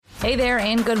Hey there,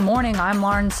 and good morning. I'm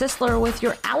Lauren Sisler with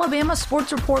your Alabama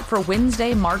Sports Report for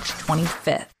Wednesday, March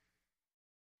 25th.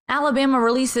 Alabama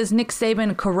releases Nick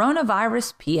Saban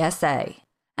coronavirus PSA.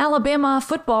 Alabama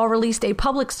football released a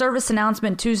public service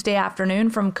announcement Tuesday afternoon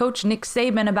from Coach Nick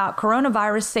Saban about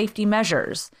coronavirus safety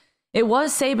measures. It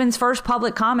was Saban's first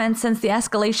public comment since the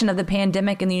escalation of the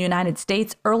pandemic in the United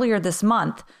States earlier this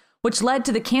month, which led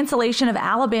to the cancellation of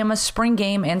Alabama's spring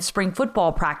game and spring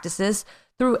football practices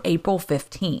through April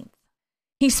 15th.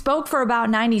 He spoke for about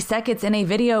 90 seconds in a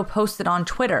video posted on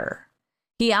Twitter.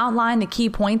 He outlined the key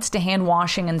points to hand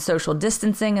washing and social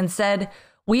distancing and said,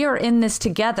 "We are in this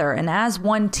together, and as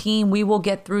one team, we will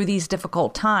get through these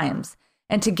difficult times.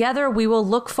 And together, we will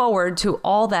look forward to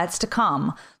all that's to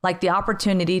come, like the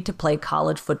opportunity to play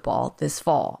college football this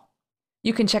fall."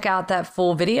 You can check out that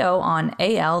full video on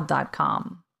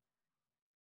AL.com.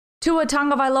 Tua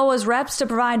Tagovailoa's reps to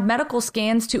provide medical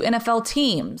scans to NFL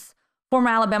teams. Former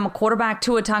Alabama quarterback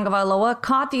Tua Tagovailoa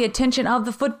caught the attention of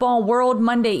the football world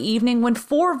Monday evening when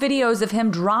 4 videos of him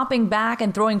dropping back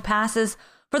and throwing passes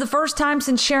for the first time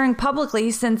since sharing publicly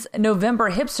since November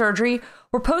hip surgery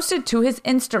were posted to his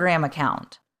Instagram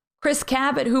account. Chris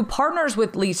Cabot, who partners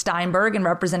with Lee Steinberg in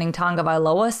representing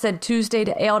Tagovailoa, said Tuesday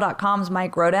to AL.com's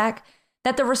Mike Rodak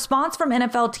that the response from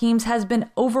NFL teams has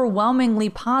been overwhelmingly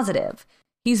positive.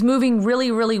 He's moving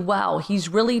really well. He's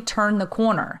really turned the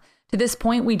corner. To this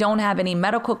point, we don't have any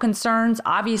medical concerns.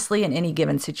 Obviously, in any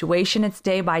given situation, it's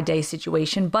day-by-day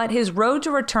situation, but his road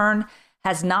to return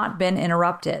has not been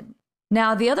interrupted.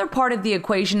 Now, the other part of the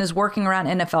equation is working around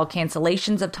NFL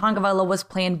cancellations of Tagovailoa's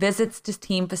planned visits to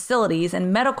team facilities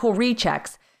and medical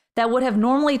rechecks that would have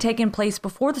normally taken place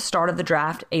before the start of the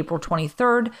draft, April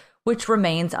 23rd, which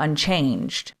remains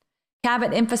unchanged.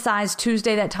 Cabot emphasized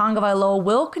Tuesday that Tagovailoa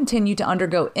will continue to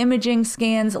undergo imaging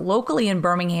scans locally in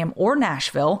Birmingham or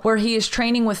Nashville, where he is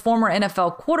training with former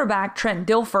NFL quarterback Trent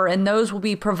Dilfer, and those will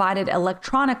be provided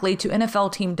electronically to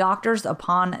NFL team doctors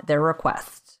upon their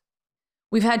request.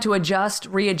 "We've had to adjust,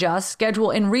 readjust, schedule,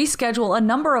 and reschedule a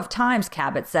number of times,"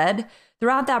 Cabot said.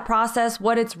 "Throughout that process,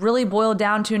 what it's really boiled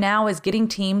down to now is getting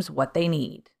teams what they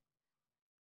need."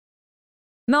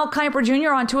 Mel Kiper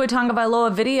Jr. on Tua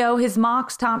Tagovailoa video, his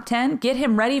mocks top 10, get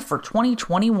him ready for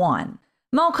 2021.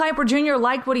 Mel Kiper Jr.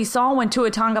 liked what he saw when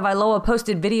Tua Tagovailoa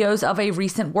posted videos of a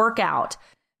recent workout.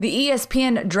 The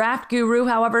ESPN draft guru,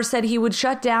 however, said he would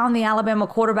shut down the Alabama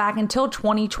quarterback until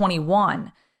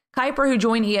 2021. Kiper, who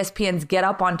joined ESPN's Get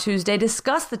Up on Tuesday,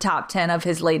 discussed the top 10 of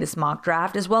his latest mock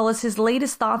draft, as well as his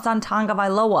latest thoughts on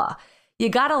Tagovailoa. "You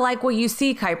gotta like what you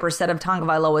see," Kiper said of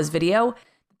Tagovailoa's video.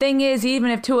 "Thing is,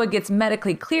 even if Tua gets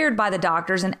medically cleared by the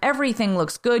doctors and everything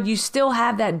looks good, you still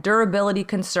have that durability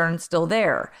concern still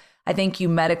there. I think you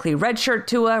medically redshirt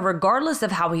Tua, regardless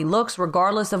of how he looks,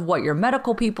 regardless of what your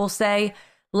medical people say.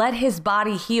 Let his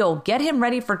body heal. Get him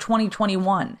ready for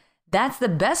 2021. That's the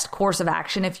best course of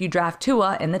action if you draft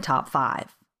Tua in the top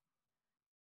 5.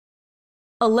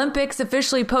 Olympics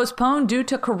officially postponed due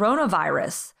to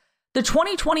coronavirus. The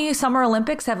 2020 Summer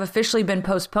Olympics have officially been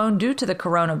postponed due to the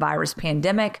coronavirus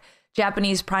pandemic,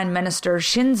 Japanese Prime Minister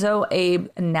Shinzo Abe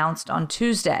announced on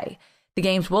Tuesday. The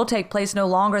Games will take place no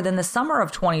longer than the summer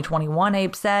of 2021,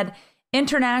 Abe said.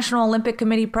 International Olympic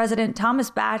Committee President Thomas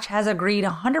Bach has agreed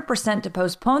 100% to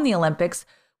postpone the Olympics,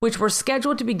 which were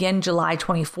scheduled to begin July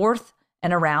 24th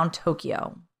and around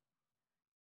Tokyo.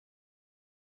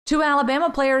 2 Alabama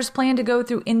players plan to go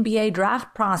through NBA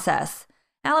draft process.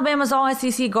 Alabama's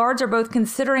All-SEC guards are both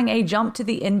considering a jump to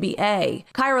the NBA.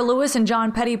 Kyra Lewis and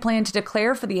John Petty plan to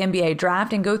declare for the NBA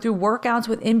draft and go through workouts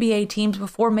with NBA teams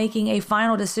before making a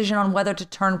final decision on whether to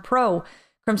turn pro,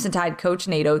 Crimson Tide coach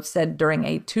Nate Oates said during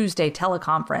a Tuesday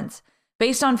teleconference.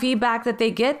 Based on feedback that they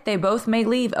get, they both may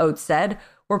leave, Oates said.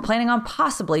 We're planning on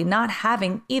possibly not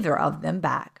having either of them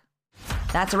back.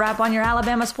 That's a wrap on your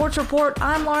Alabama Sports Report.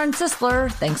 I'm Lauren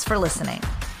Sisler. Thanks for listening.